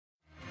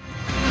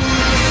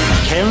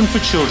caring for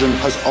children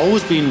has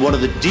always been one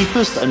of the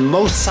deepest and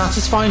most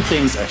satisfying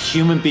things a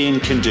human being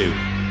can do.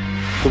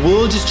 The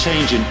world is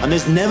changing, and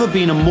there's never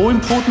been a more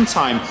important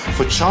time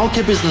for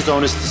childcare business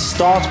owners to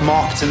start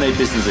marketing their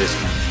businesses.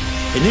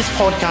 In this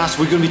podcast,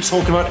 we're going to be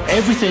talking about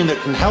everything that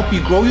can help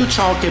you grow your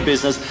childcare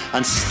business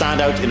and stand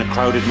out in a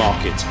crowded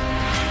market.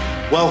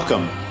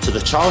 Welcome to the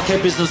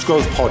Childcare Business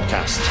Growth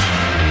Podcast.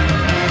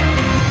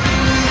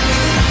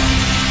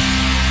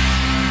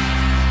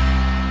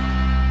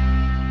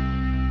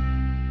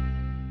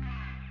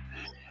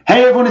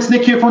 Hey everyone, it's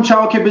Nick here from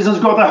Childcare Business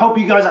Growth. I hope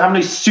you guys are having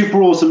a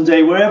super awesome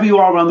day wherever you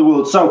are around the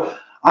world. So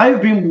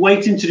I've been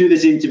waiting to do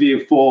this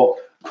interview for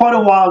quite a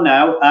while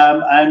now,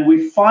 and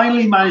we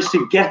finally managed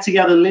to get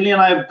together. Lily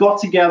and I have got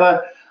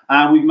together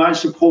and we've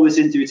managed to pull this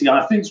interview together.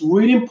 I think it's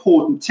really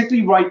important,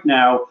 particularly right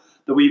now,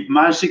 that we've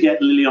managed to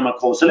get Lily on the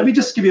call. So let me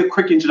just give you a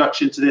quick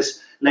introduction to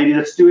this lady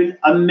that's doing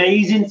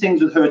amazing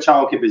things with her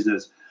childcare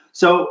business.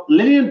 So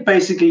Lillian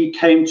basically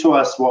came to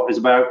us,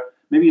 about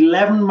maybe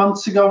 11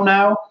 months ago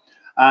now,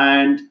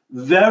 and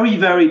very,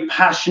 very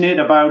passionate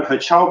about her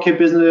childcare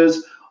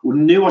business,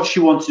 knew what she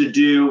wanted to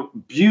do,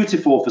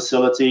 beautiful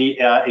facility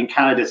in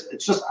Canada.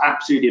 It's just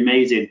absolutely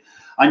amazing.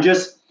 And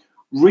just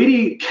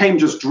really came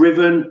just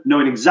driven,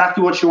 knowing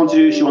exactly what she wanted to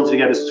do. She wanted to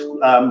get us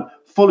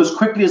full as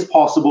quickly as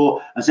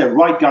possible and said,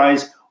 right,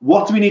 guys,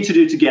 what do we need to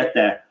do to get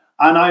there?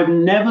 And I've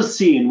never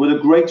seen, with the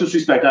greatest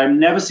respect, I've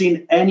never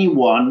seen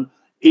anyone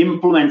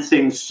implement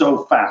things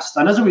so fast.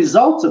 And as a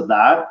result of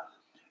that,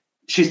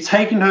 she's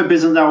taken her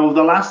business now over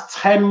the last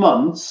 10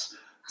 months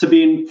to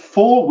being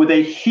full with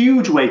a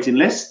huge waiting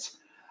list,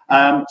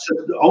 to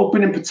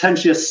opening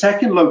potentially a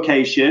second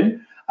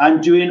location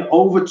and doing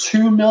over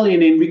 2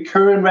 million in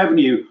recurring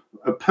revenue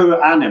per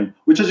annum,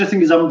 which I just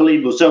think is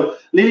unbelievable. So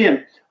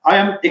Lillian, I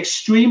am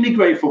extremely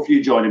grateful for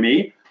you joining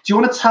me. Do you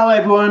want to tell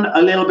everyone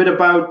a little bit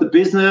about the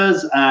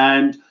business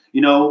and,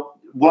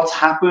 what's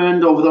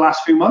happened over the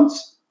last few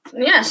months?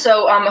 Yeah,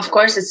 so of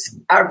course it's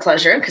our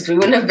pleasure because we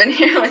wouldn't have been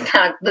here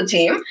without the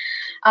team.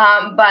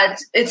 But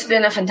it's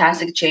been a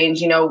fantastic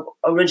change.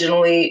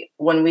 Originally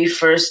when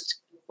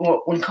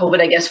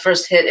COVID, I guess,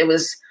 first hit, it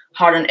was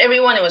hard on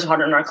everyone. It was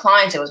hard on our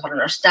clients. It was hard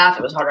on our staff.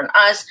 It was hard on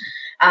us.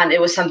 And it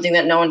was something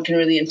that no one can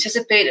really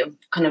anticipate,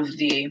 kind of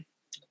the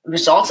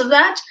results of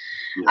that.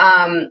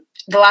 Yeah.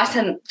 The last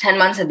 10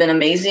 months have been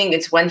amazing.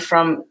 It's went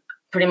from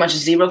pretty much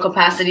zero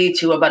capacity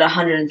to about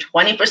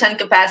 120%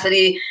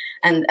 capacity.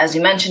 And as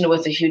you mentioned,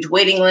 with a huge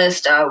waiting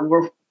list,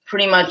 we're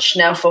pretty much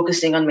now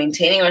focusing on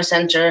maintaining our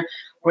center.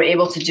 We're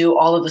able to do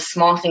all of the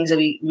small things that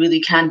we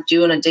really can't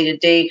do on a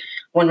day-to-day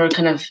when we're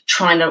kind of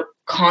trying to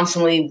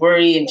constantly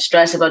worry and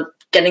stress about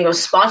getting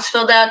those spots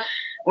filled out.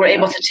 We're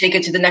able to take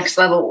it to the next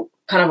level,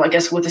 kind of, I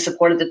guess, with the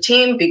support of the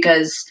team,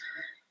 because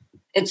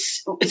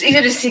it's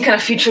easier to see kind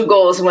of future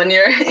goals when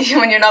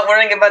you're not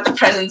worrying about the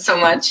present so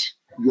much.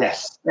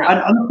 Yes.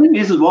 Yeah. And the thing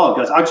is as well,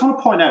 guys, I just want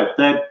to point out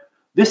that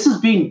this has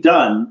been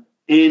done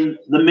in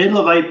the middle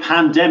of a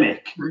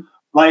pandemic. Mm-hmm.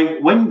 Like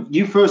when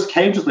you first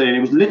came to Lillian,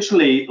 it was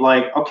literally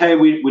like, okay,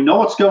 we know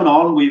what's going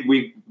on.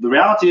 The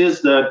reality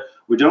is that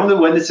we don't know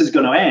when this is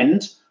going to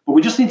end, but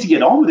we just need to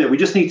get on with it. We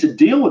just need to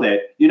deal with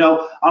it, And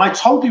I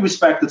totally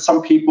respect that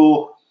some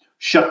people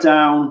shut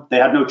down. They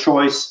had no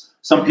choice.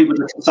 Some people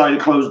just decided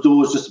to close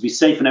doors just to be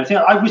safe and everything.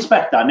 I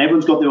respect that, and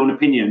everyone's got their own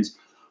opinions.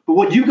 But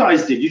what you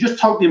guys did, you just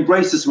totally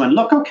embraced this and went,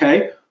 look,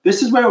 okay,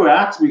 this is where we're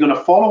at. We're going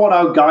to follow what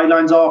our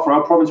guidelines are for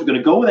our province. We're going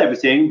to go with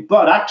everything.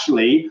 But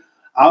actually,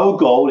 our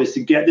goal is to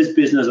get this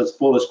business as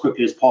full as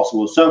quickly as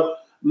possible. So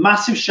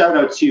massive shout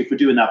out to you for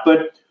doing that.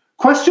 But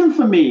question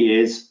for me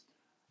is,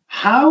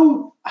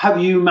 how have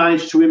you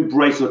managed to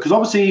embrace it? Because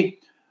obviously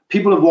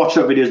people have watched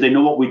our videos, they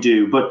know what we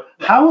do, but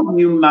how have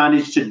you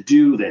managed to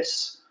do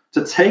this,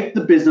 to take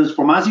the business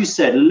from, as you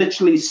said,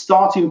 literally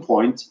starting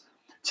point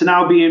to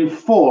now being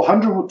full,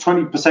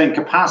 120%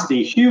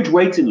 capacity, huge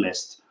waiting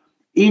list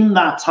in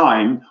that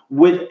time,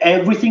 with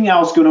everything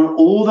else going on,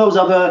 all those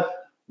other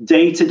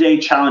day-to-day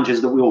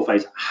challenges that we all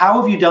face?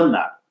 How have you done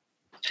that?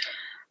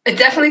 It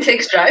definitely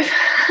takes drive.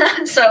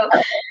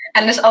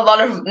 And there's a lot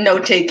of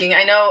note-taking.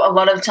 I know a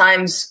lot of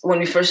times when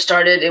we first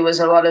started, it was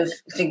a lot of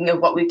thinking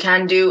of what we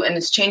can do, and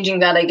it's changing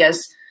that, I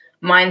guess,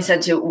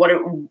 mindset to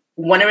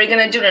when are we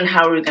going to do it and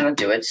how are we going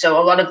to do it? So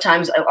a lot of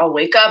times I'll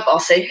wake up, I'll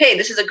say, hey,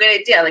 this is a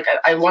great idea. Like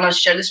I want to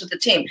share this with the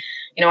team.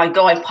 I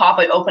go, I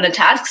open a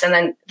task, and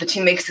then the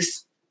team makes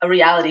this a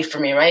reality for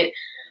me, right?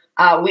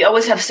 We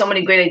always have so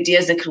many great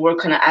ideas that could work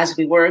kind of as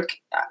we work.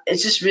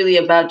 It's just really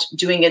about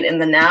doing it in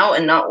the now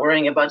and not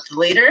worrying about the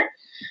later,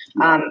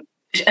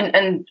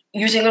 and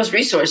using those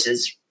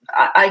resources.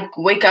 I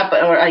wake up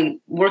or I'm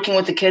working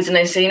with the kids and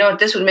I say,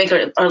 this would make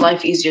our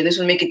life easier. This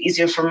would make it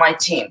easier for my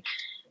team.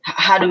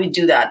 How do we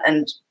do that?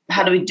 And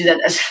how do we do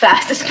that as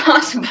fast as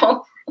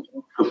possible?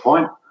 Good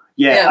point.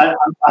 Yeah.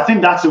 I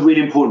think that's a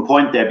really important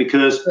point there,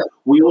 because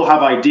we all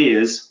have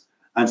ideas.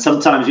 And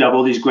sometimes we have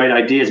all these great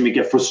ideas and we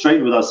get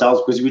frustrated with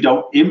ourselves because we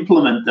don't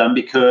implement them.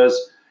 Because,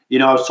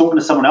 I was talking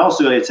to someone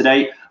else earlier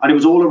today, and it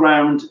was all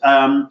around,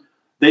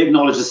 they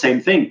acknowledge the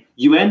same thing.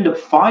 You end up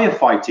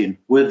firefighting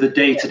with the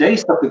day-to-day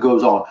stuff that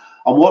goes on.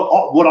 And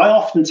what I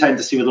often tend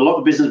to see with a lot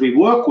of business we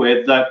work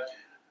with, that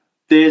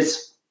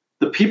there's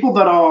the people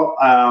that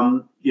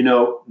are,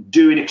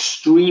 doing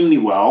extremely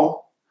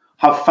well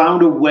have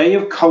found a way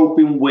of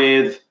coping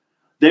with,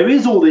 there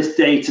is all this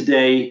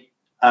day-to-day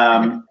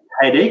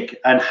headache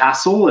and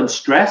hassle and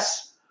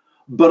stress,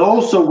 but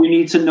also we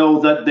need to know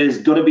that there's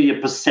got to be a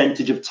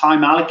percentage of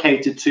time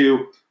allocated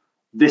to,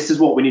 this is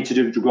what we need to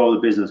do to grow the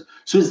business.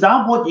 So is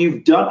that what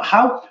you've done?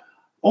 How,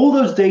 all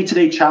those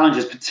day-to-day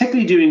challenges,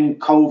 particularly during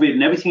COVID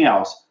and everything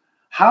else,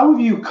 how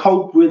have you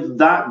coped with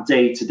that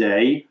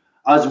day-to-day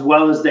as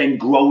well as then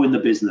growing the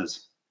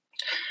business?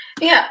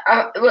 Yeah,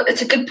 well,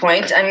 it's a good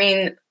point. I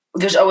mean,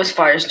 there's always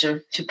fires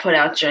to put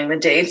out during the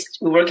day.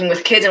 We're working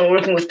with kids and we're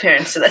working with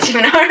parents, so that's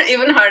even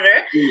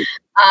harder.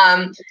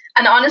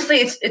 And honestly,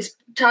 it's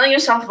telling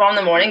yourself in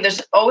the morning,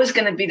 there's always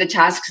going to be the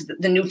tasks,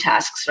 the new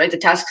tasks, right? The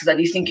tasks that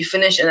you think you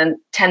finish, and then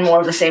 10 more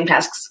of the same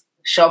tasks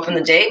show up in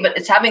the day. But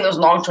it's having those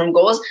long-term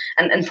goals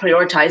and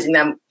prioritizing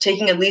them,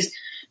 taking at least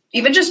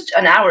even just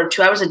an hour,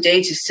 2 hours a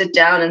day to sit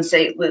down and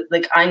say,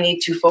 like, I need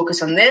to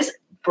focus on this.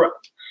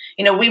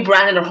 We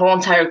branded our whole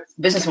entire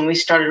business when we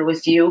started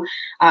with you.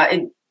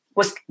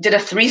 Did a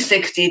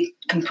 360,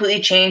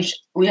 completely changed.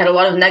 We had a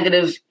lot of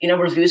negative,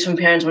 reviews from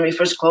parents when we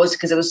first closed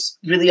because it was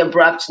really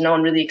abrupt. No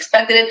one really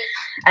expected it.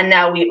 And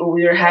now we're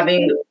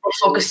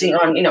focusing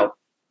on,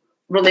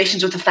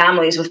 relations with the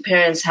families, with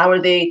parents. How are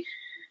they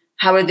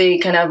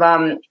kind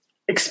of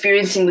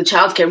experiencing the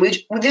childcare?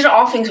 These are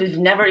all things we've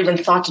never even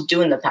thought to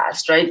do in the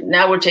past, right?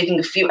 Now we're taking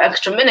a few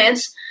extra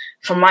minutes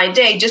from my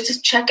day just to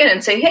check in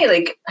and say, hey,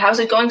 like, how's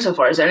it going so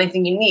far? Is there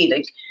anything you need?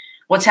 Like,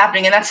 what's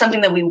happening? And that's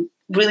something that we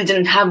really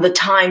didn't have the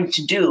time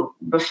to do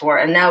before.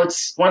 And now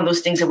it's one of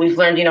those things that we've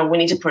learned, we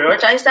need to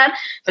prioritize that,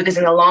 because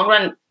in the long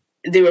run,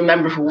 they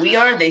remember who we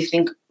are. They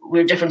think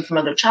we're different from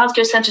other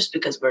childcare centers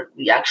because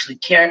we actually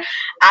care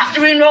after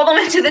we enroll them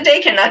into the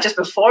daycare, not just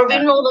before we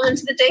enroll them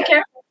into the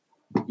daycare.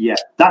 Yeah,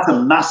 that's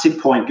a massive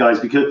point, guys,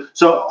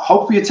 so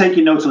hopefully you're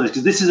taking notes on this,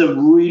 because this is a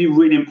really,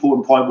 really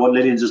important point, what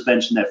Lillian just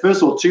mentioned there.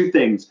 First of all, two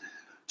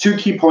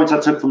key points I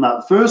took from that.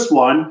 The first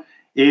one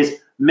is,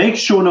 make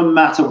sure no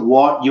matter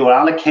what, you're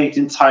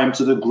allocating time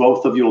to the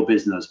growth of your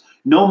business.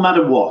 No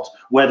matter what,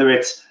 whether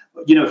it's,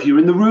 if you're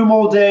in the room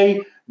all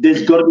day,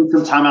 there's got to be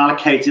some time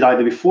allocated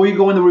either before you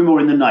go in the room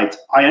or in the night.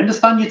 I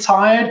understand you're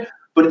tired,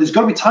 but there's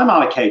got to be time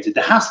allocated.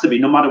 There has to be,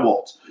 no matter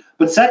what.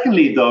 But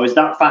secondly, though, is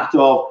that fact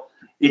of,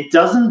 it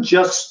doesn't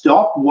just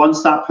stop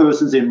once that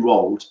person's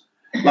enrolled.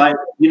 Like,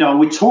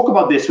 we talk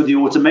about this with the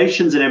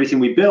automations and everything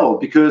we build,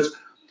 because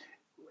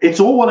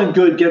it's all well and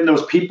good getting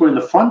those people in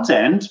the front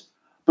end.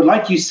 But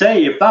like you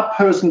say, if that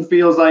person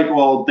feels like,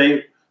 well,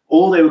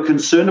 all they were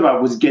concerned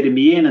about was getting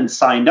me in and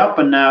signed up,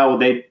 and now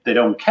they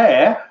don't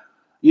care,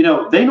 they're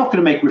not going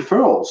to make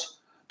referrals.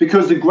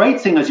 Because the great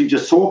thing, as you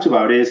just talked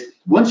about, is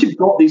once you've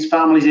got these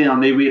families in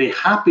and they're really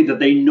happy that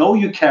they know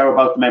you care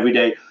about them every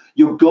day,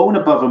 you're going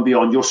above and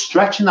beyond, you're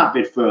stretching that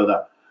bit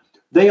further,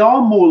 they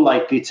are more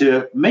likely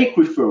to make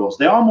referrals.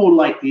 They are more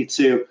likely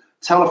to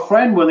tell a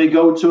friend when they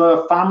go to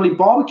a family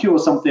barbecue or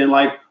something,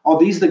 like, oh,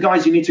 these are the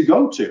guys you need to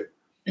go to.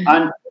 Mm-hmm.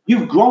 And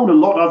you've grown a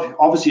lot of,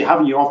 obviously,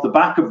 haven't you, off the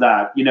back of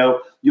that?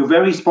 You're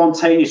very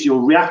spontaneous.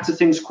 You'll react to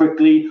things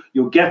quickly.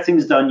 You'll get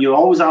things done. You'll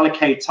always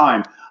allocate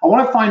time. And what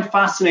I find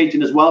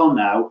fascinating as well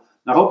now,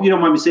 I hope you don't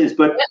mind me saying this,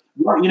 but,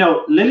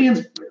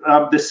 Lillian's,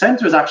 the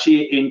center is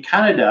actually in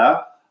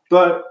Canada,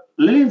 but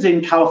Lillian's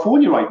in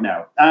California right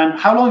now. And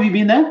how long have you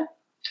been there?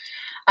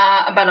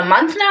 About a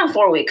month now,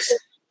 4 weeks.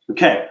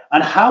 Okay.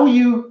 And how are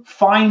you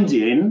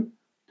finding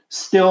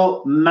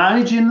still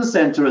managing the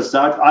center as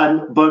such,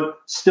 but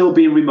still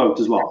being remote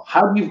as well?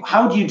 How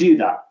do you do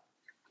that?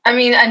 I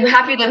mean, I'm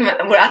happy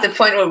that we're at the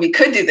point where we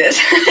could do this.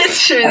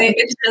 It's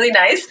really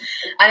nice.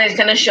 And it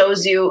kind of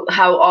shows you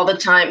how all the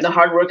time, the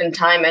hard work and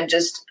time, and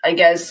just, I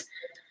guess,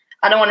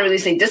 I don't want to really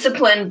say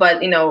discipline,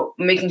 but,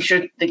 making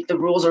sure the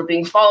rules are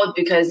being followed,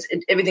 because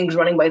everything's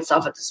running by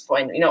itself at this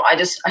point.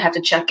 I have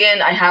to check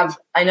in.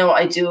 I know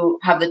I do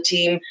have the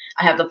team.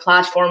 I have the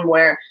platform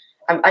where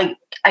I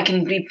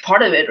can be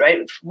part of it,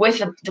 right?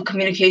 With the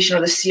communication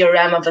or the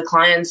CRM of the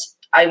clients,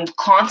 I'm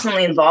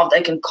constantly involved.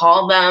 I can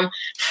call them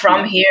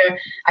from here.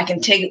 I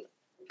can take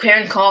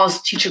parent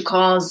calls, teacher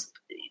calls,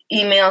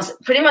 emails.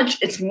 Pretty much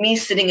it's me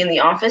sitting in the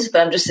office,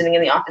 but I'm just sitting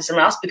in the office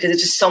somewhere else, because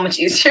it's just so much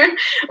easier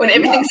when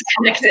everything's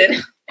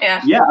connected.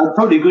 Yeah. Yeah, I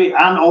totally agree.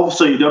 And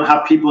also you don't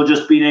have people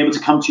just being able to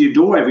come to your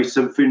door every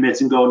few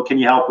minutes and go, can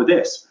you help with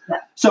this? Yeah.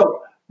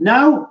 So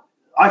now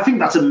I think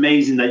that's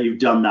amazing that you've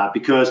done that,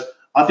 because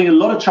I think a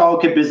lot of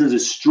childcare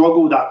businesses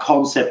struggle with that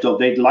concept of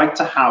they'd like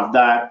to have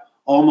that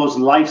almost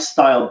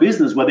lifestyle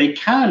business where they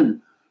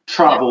can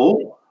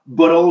travel,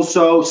 but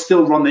also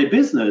still run their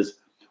business.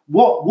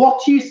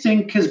 What do you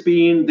think has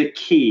been the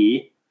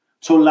key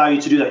to allow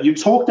you to do that? You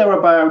talked there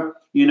about,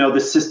 the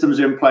systems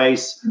are in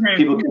place,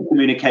 people can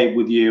communicate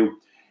with you.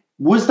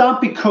 Was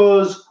that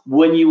because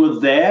when you were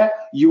there,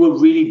 you were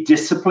really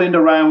disciplined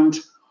around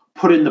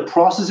putting the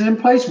process in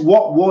place?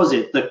 What was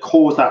it that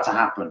caused that to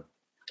happen?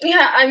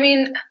 Yeah, I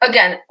mean,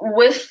 again,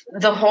 with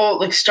the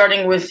whole,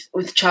 starting with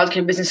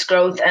childcare business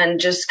growth and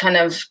just kind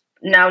of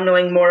now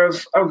knowing more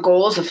of our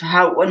goals of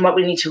how and what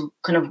we need to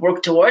kind of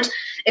work towards,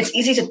 it's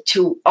easy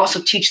to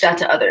also teach that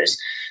to others.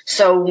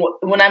 So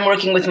when I'm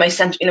working with my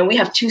center, we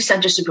have 2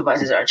 center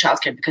supervisors at our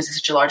childcare because it's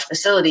such a large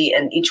facility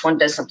and each one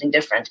does something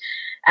different.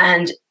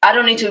 And I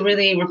don't need to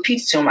really repeat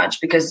so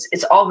much because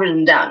it's all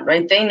written down,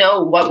 right? They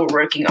know what we're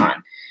working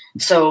on.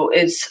 So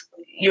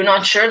you're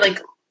not sure, like,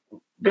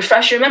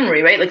 refresh your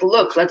memory, right? Like,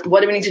 look,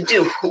 what do we need to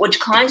do? Which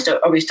clients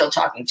are we still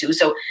talking to?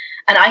 So,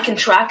 and I can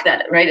track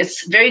that, right?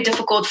 It's very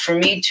difficult for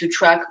me to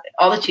track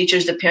all the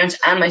teachers, the parents,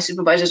 and my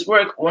supervisors'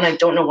 work when I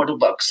don't know where to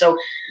look. So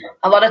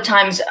a lot of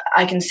times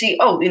I can see,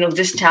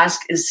 this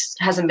task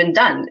hasn't been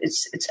done.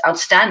 It's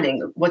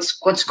outstanding.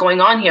 What's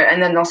going on here?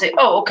 And then they'll say,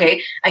 oh,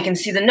 okay, I can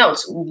see the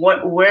notes.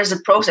 Where's the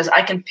process?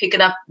 I can pick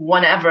it up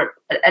whenever,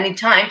 at any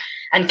time,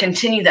 and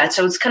continue that.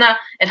 So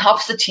it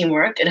helps the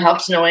teamwork. It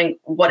helps knowing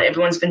what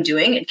everyone's been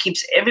doing. It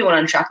keeps everyone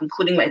on track,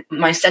 including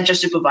my center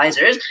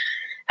supervisors.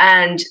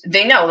 And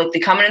they know, like, they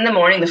come in the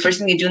morning. The first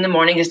thing they do in the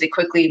morning is they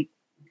quickly,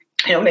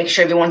 make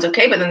sure everyone's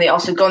okay. But then they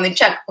also go and they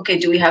check, okay,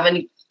 do we have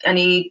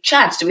any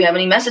chats? Do we have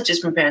any messages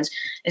from parents?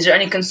 Is there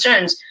any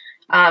concerns?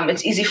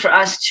 It's easy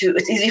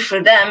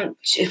for them,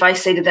 if I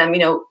say to them,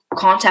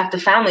 contact the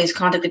families,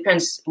 contact the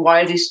parents.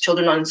 Why are these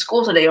children not in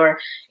school today? Or,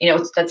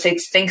 let's say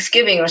it's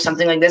Thanksgiving or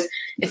something like this.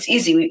 It's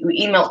easy. We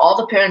email all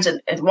the parents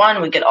at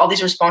one. We get all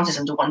these responses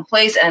into one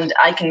place, and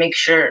I can make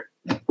sure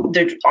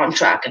they're on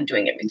track and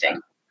doing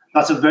everything.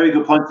 That's a very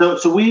good point.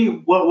 So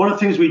one of the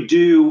things we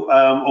do,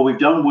 or we've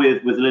done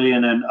with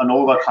Lillian and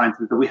all of our clients,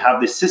 is that we have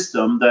this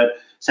system that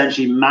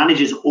essentially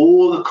manages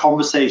all the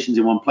conversations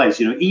in one place.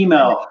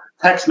 Email,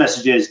 text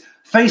messages,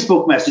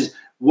 Facebook messages,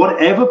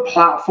 whatever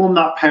platform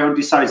that parent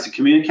decides to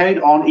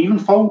communicate on, even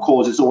phone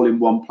calls, it's all in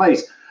one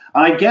place.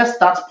 And I guess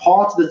that's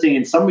part of the thing,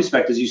 in some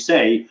respect, as you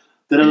say,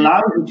 that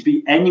allows you to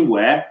be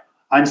anywhere,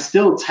 and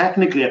still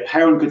technically a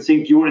parent could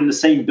think you're in the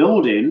same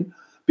building,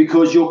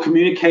 because you're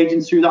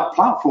communicating through that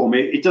platform.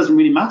 It doesn't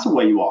really matter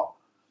where you are.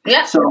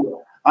 Yeah.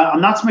 So,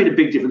 and that's made a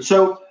big difference.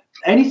 So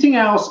anything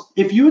else,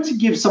 if you were to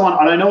give someone,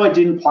 and I know I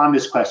didn't plan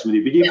this question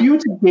with you,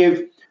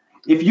 but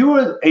if you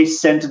were a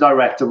center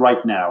director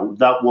right now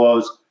that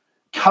was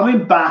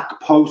coming back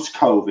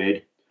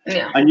post-COVID,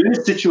 and you're in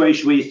a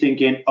situation where you're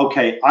thinking,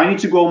 okay, I need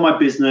to grow my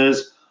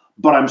business,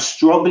 but I'm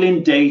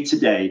struggling day to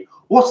day.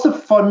 What's the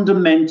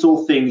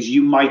fundamental things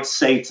you might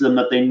say to them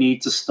that they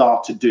need to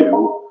start to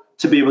do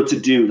to be able to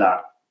do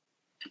that?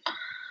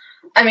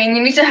 I mean,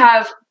 you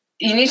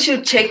need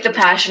to take the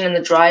passion and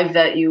the drive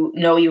that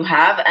you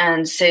have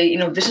and say,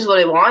 this is what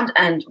I want,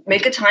 and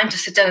make a time to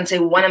sit down and say,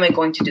 when am I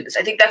going to do this?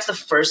 I think that's the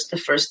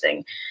first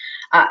thing,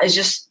 is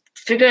just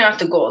figuring out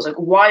the goals. Like,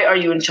 why are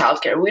you in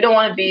childcare? We don't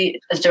want to be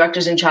as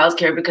directors in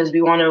childcare because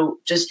we want to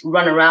just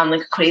run around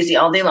like crazy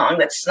all day long.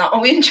 That's not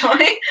what we enjoy,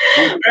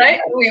 right?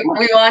 We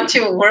want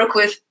to work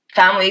with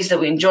families that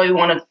we enjoy. We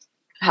want to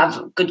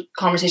have good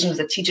conversations with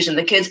the teachers and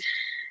the kids.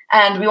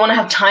 And we want to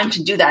have time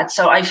to do that.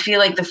 So I feel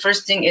like the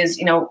first thing is,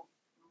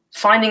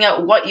 finding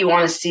out what you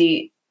want to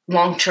see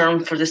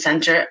long-term for the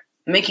center,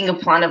 making a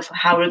plan of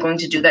how we're going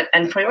to do that,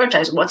 and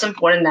prioritize what's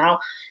important now,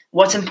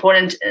 what's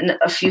important in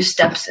a few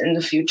steps in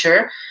the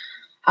future.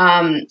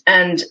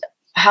 And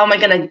how am I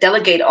going to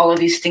delegate all of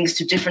these things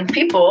to different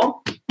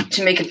people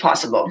to make it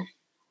possible?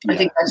 I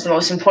think that's the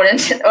most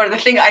important, or the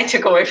thing I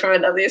took away from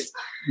it, at least.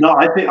 No,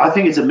 I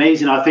think it's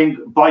amazing. I think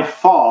by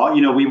far,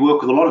 we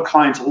work with a lot of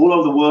clients all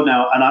over the world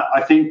now, and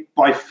I think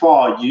by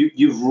far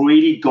you've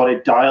really got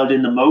it dialed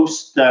in the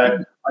most.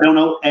 That I don't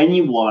know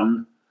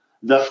anyone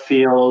that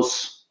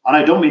feels, and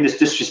I don't mean this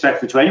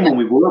disrespectful to anyone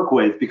we work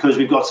with, because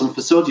we've got some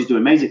facilities doing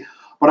amazing,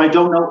 but I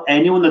don't know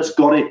anyone that's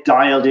got it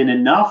dialed in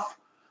enough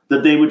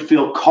that they would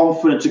feel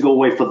confident to go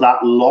away for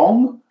that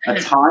long a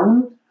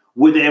time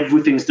with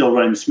everything still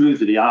running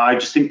smoothly. I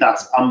just think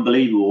that's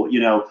unbelievable.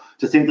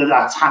 To think that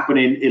that's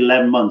happening in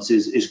 11 months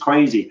is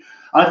crazy.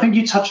 And I think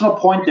you touched on a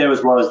point there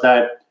as well, is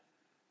that,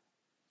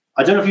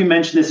 I don't know if you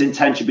mentioned this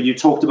intention, but you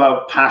talked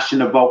about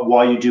passion, about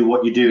why you do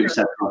what you do,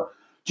 etc.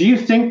 Do you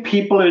think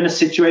people are in a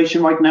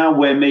situation right now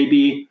where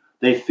maybe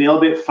they feel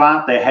a bit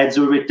flat, their heads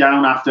are a bit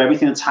down after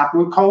everything that's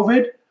happened with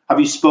COVID? Have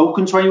you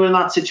spoken to anyone in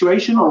that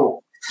situation, or?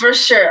 For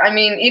sure. I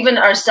mean, even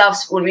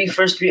ourselves, when we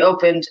first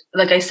reopened,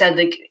 like I said,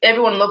 like,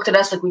 everyone looked at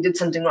us like we did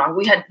something wrong.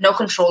 We had no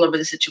control over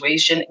the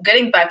situation.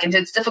 Getting back into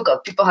it's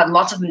difficult. People had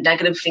lots of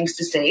negative things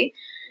to say.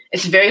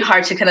 It's very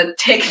hard to kind of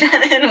take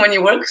that in when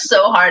you work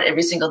so hard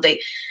every single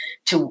day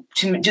to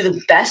do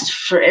the best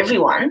for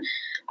everyone.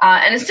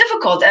 And it's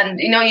difficult. And,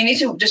 you need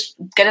to just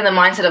get in the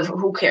mindset of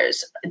who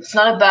cares. It's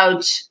not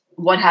about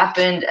what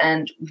happened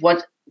and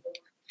what,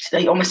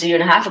 like, almost a year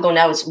and a half ago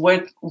now, it's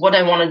what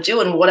I want to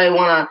do and what I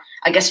want to,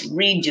 I guess,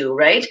 redo,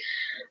 right?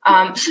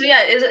 So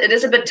yeah, it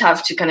is a bit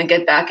tough to kind of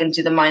get back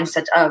into the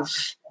mindset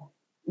of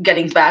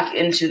getting back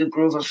into the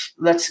groove of,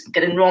 let's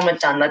get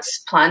enrollment done, let's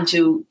plan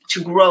to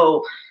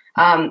grow,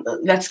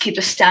 let's keep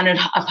the standard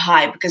up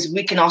high, because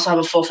we can also have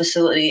a full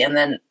facility and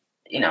then,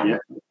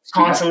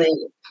 constantly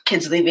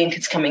kids leaving,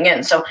 kids coming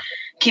in. So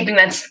keeping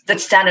that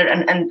standard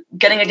and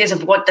getting ideas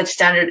of what that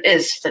standard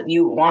is that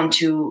you want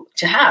to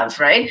have,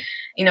 right?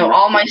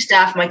 All my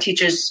staff, my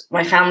teachers,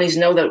 my families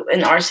know that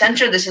in our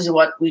center, this is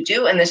what we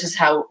do and this is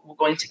how we're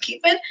going to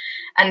keep it.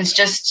 And it's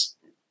just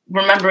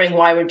remembering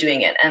why we're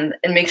doing it, and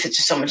it makes it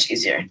just so much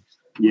easier.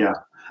 Yeah.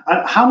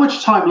 How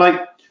much time,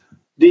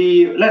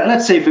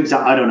 let's say, for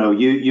example, I don't know,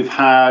 you've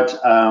had,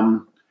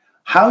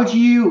 how do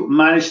you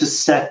manage to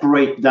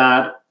separate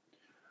that?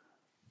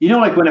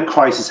 Like when a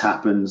crisis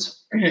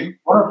happens,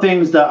 one of the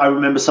things that I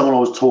remember someone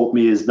always taught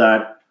me is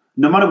that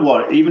no matter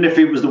what, even if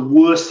it was the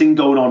worst thing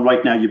going on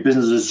right now, your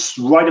business is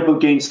right up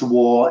against the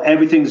wall,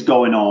 everything's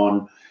going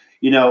on.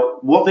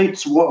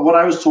 What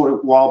I was taught a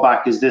while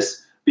back is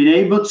this, being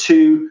able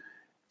to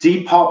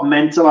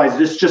departmentalize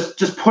this,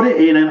 just put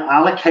it in and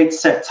allocate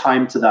set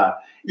time to that.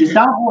 Is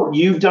that what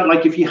you've done?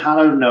 Like if you had,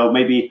 I don't know,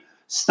 maybe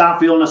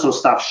staff illness or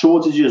staff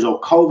shortages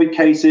or COVID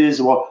cases,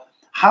 or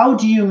how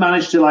do you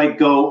manage to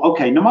go,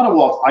 okay, no matter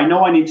what, I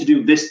know I need to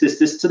do this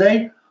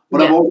today,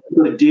 but I've also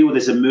got to deal with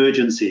this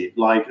emergency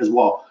as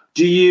well.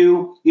 Do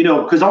you,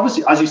 because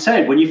obviously, as you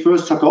said, when you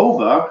first took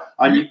over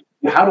and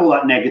you had all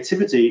that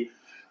negativity,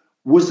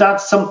 was that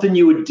something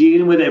you were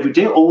dealing with every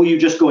day, or were you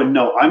just going,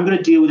 no, I'm going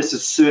to deal with this at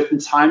certain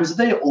times of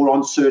the day or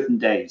on certain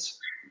days?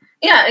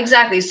 Yeah,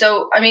 exactly.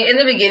 So, in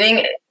the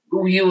beginning,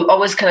 you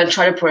always kind of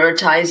try to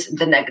prioritize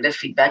the negative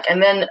feedback.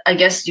 And then I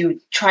guess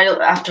you try to,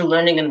 after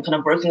learning and kind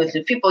of working with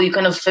new people, you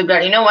kind of figure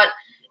out, what,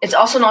 it's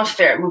also not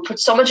fair. We put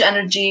so much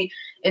energy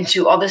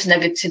into all this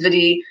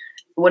negativity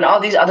when all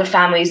these other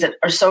families that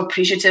are so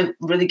appreciative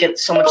really get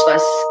so much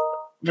less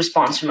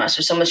response from us,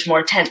 or so much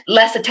more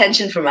less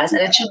attention from us.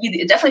 And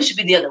it definitely should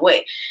be the other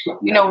way.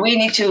 We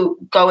need to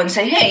go and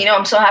say, hey,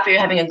 I'm so happy you're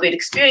having a great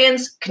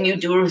experience. Can you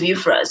do a review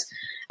for us?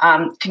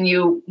 Can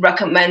you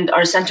recommend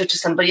our center to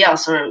somebody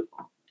else? Or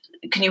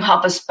can you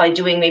help us by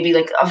doing maybe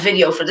a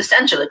video for the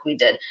center like we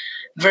did?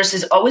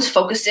 Versus always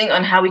focusing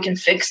on how we can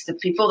fix the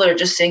people that are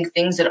just saying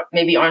things that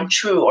maybe aren't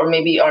true, or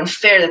maybe aren't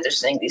fair that they're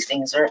saying these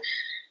things, or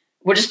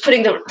we're just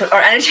putting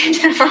our energy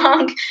into the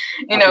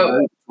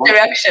wrong,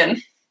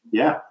 direction.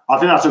 Yeah, I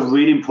think that's a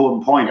really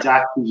important point.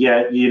 Actually,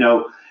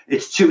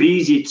 it's too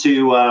easy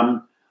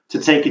to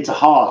take it to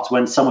heart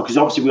when someone, because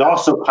obviously we are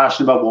so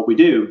passionate about what we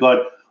do,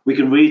 but we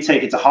can really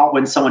take it to heart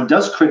when someone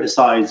does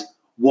criticize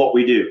what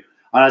we do.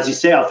 And as you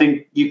say, I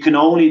think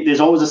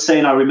there's always a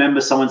saying, I remember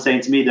someone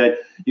saying to me that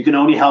you can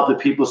only help the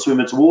people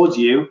swimming towards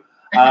you.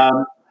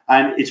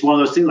 And it's one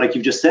of those things, like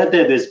you've just said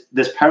there,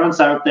 there's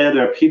parents out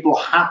there are people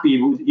happy,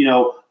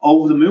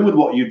 over the moon with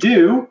what you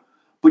do,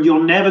 but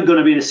you're never going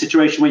to be in a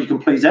situation where you can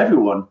please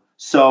everyone.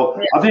 So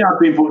I think that's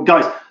really important.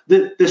 Guys,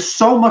 there's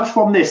so much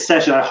from this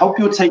session. I hope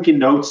you're taking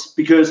notes,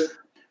 because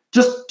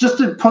just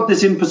to put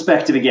this in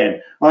perspective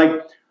again,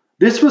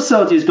 this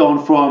facility has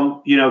gone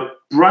from,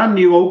 brand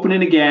new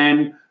opening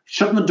again,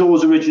 shutting the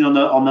doors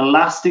originally on the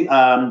last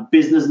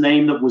business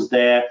name that was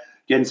there,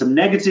 getting some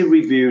negative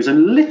reviews,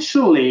 and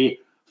literally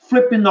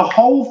flipping the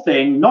whole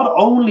thing, not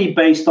only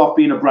based off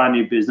being a brand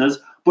new business,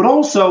 but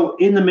also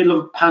in the middle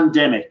of a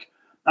pandemic,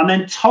 and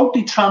then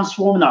totally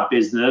transforming that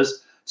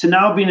business to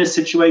now be in a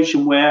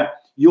situation where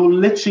you're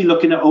literally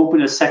looking at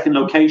opening a second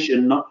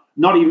location,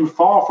 not even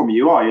far from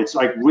you, are you? It's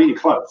really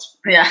close.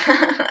 Yeah,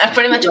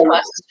 pretty much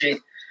across the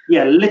street.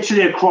 Yeah,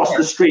 literally across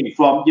the street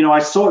from, I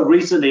saw it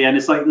recently, and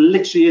it's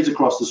literally is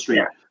across the street.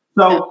 Yeah.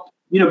 So,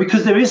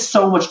 because there is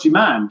so much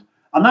demand,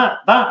 and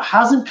that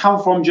hasn't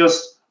come from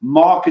just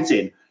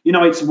marketing.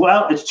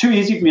 It's too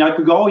easy for me. I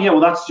could go,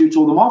 that's due to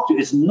all the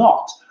marketing. It's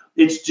not.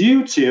 It's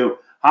due to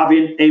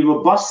having a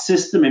robust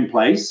system in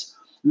place,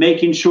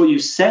 making sure you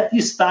set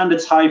your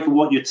standards high for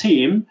what your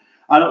team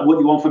and what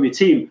you want from your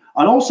team,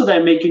 and also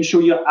then making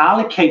sure you're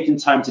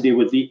allocating time to deal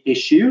with the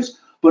issues,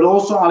 but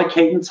also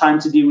allocating time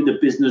to deal with the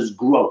business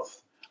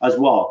growth as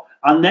well.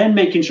 And then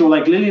making sure,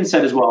 like Lillian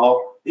said as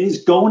well,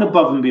 is going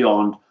above and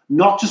beyond,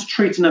 not just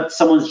treating that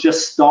someone's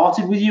just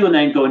started with you and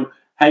then going,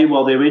 hey,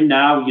 well, they're in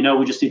now,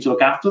 we just need to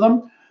look after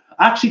them.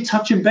 Actually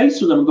touching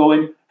base with them and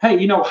going,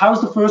 hey,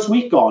 how's the first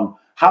week gone?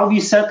 How have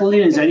you settled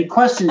in? Is there any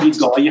questions you've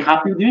got? Are you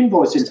happy with the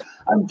invoicing?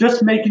 And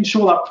just making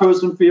sure that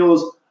person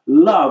feels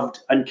loved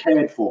and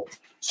cared for.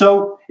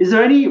 So is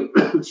there any,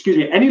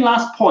 any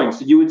last points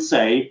that you would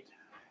say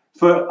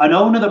for an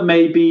owner that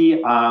may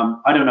be,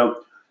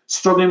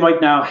 struggling right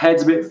now,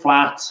 head's a bit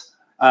flat,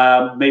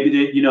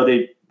 maybe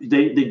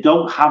they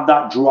don't have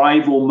that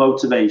drive or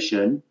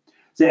motivation?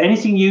 Is there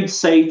anything you'd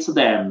say to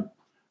them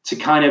to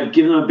kind of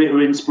give them a bit of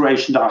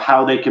inspiration to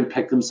how they can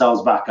pick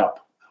themselves back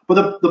up?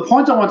 But the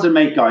point I want to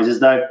make, guys, is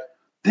that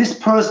this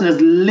person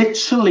has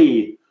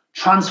literally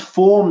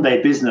transformed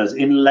their business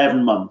in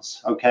 11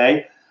 months,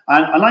 okay?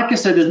 And like I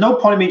said, there's no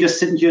point in me just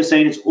sitting here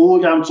saying it's all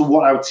down to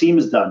what our team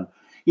has done.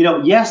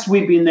 Yes,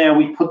 we've been there,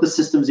 we put the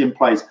systems in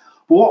place.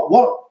 But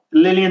what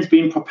Lillian's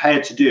been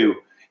prepared to do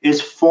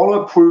is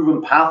follow a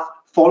proven path,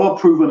 follow a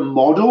proven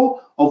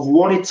model of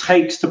what it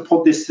takes to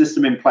put this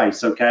system in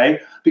place, okay?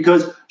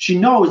 Because she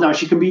knows now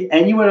she can be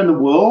anywhere in the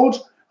world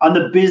and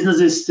the business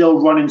is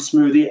still running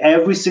smoothly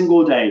every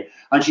single day.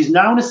 And she's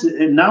now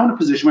in a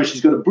position where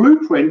she's got a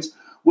blueprint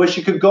where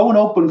she could go and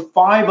open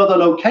 5 other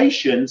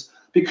locations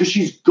because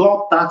she's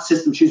got that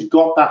system, she's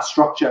got that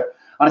structure.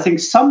 And I think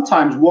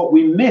sometimes what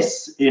we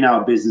miss in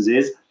our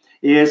businesses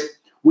is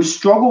we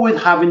struggle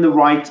with having the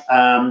right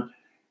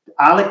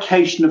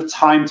allocation of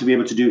time to be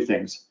able to do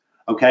things.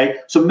 Okay,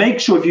 so make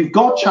sure if you've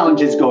got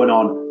challenges going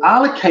on,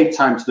 allocate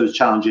time to those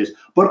challenges,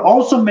 but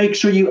also make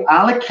sure you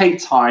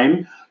allocate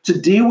time to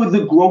deal with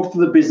the growth of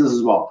the business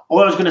as well.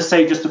 All I was going to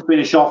say just to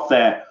finish off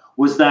there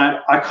was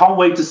that I can't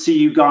wait to see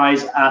you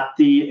guys at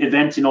the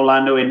event in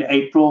Orlando in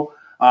April.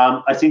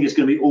 I think it's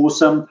going to be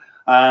awesome.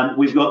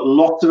 We've got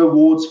lots of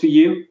awards for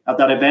you at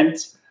that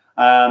event.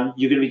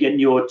 You're going to be getting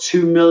your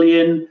 2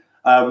 million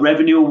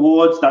revenue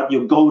awards, that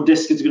your gold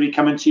disc is going to be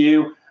coming to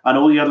you, and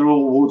all the other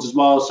awards as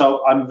well.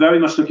 So I'm very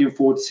much looking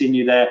forward to seeing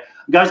you there.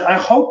 Guys, I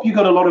hope you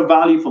got a lot of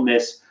value from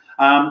this.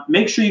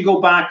 Make sure you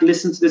go back,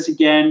 listen to this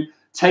again,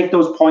 take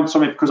those points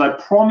from it, because I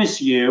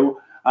promise you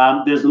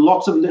there's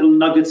lots of little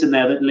nuggets in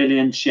there that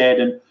Lillian shared,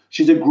 and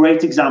she's a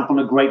great example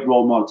and a great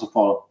role model to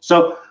follow.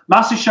 So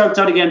massive shout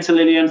out again to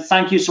Lillian.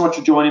 Thank you so much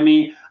for joining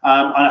me.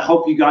 And I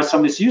hope you guys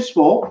found this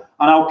useful,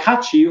 and I'll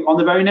catch you on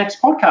the very next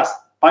podcast.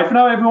 Bye for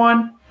now,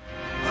 everyone.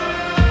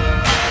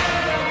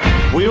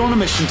 We're on a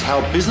mission to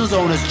help business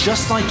owners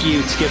just like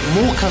you to get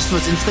more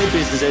customers into their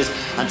businesses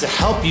and to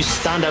help you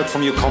stand out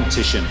from your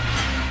competition.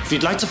 If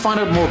you'd like to find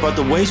out more about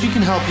the ways we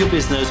can help your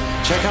business,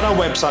 check out our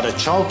website at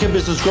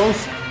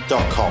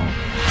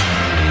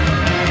childcarebusinessgrowth.com.